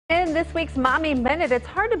In this week's Mommy Minute, it's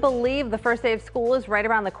hard to believe the first day of school is right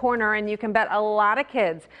around the corner, and you can bet a lot of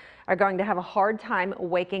kids are going to have a hard time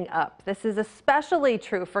waking up. This is especially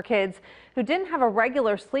true for kids who didn't have a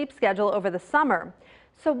regular sleep schedule over the summer.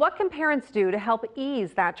 So what can parents do to help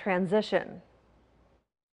ease that transition?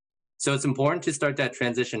 So it's important to start that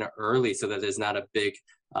transition early so that there's not a big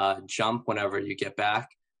jump whenever you get back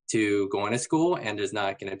to going to school, and there's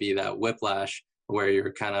not going to be that whiplash where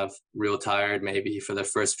you're kind of real tired maybe for the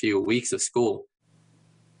first few weeks of school.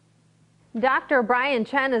 Dr. Brian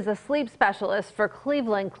Chen is a sleep specialist for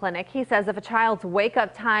Cleveland Clinic. He says if a child's wake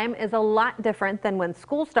up time is a lot different than when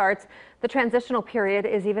school starts, the transitional period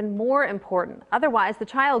is even more important. Otherwise, the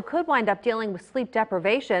child could wind up dealing with sleep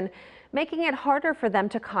deprivation, making it harder for them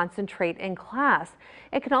to concentrate in class.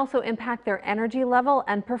 It can also impact their energy level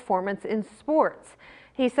and performance in sports.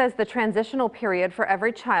 He says the transitional period for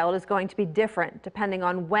every child is going to be different depending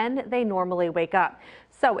on when they normally wake up.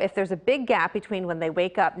 So if there's a big gap between when they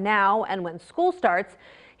wake up now and when school starts,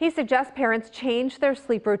 he suggests parents change their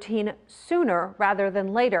sleep routine sooner rather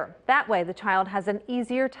than later. That way the child has an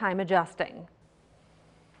easier time adjusting.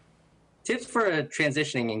 Tips for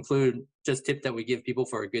transitioning include just tips that we give people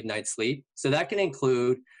for a good night's sleep. So that can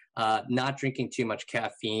include not drinking too much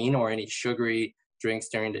caffeine or any sugary drinks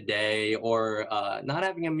during the day, or not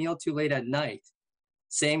having a meal too late at night.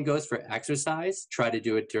 Same goes for exercise. Try to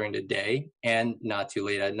do it during the day and not too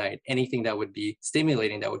late at night. Anything that would be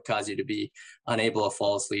stimulating that would cause you to be unable to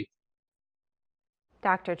fall asleep.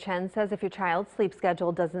 Dr. Chen says if your child's sleep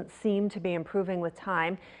schedule doesn't seem to be improving with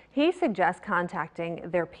time, he suggests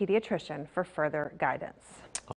contacting their pediatrician for further guidance.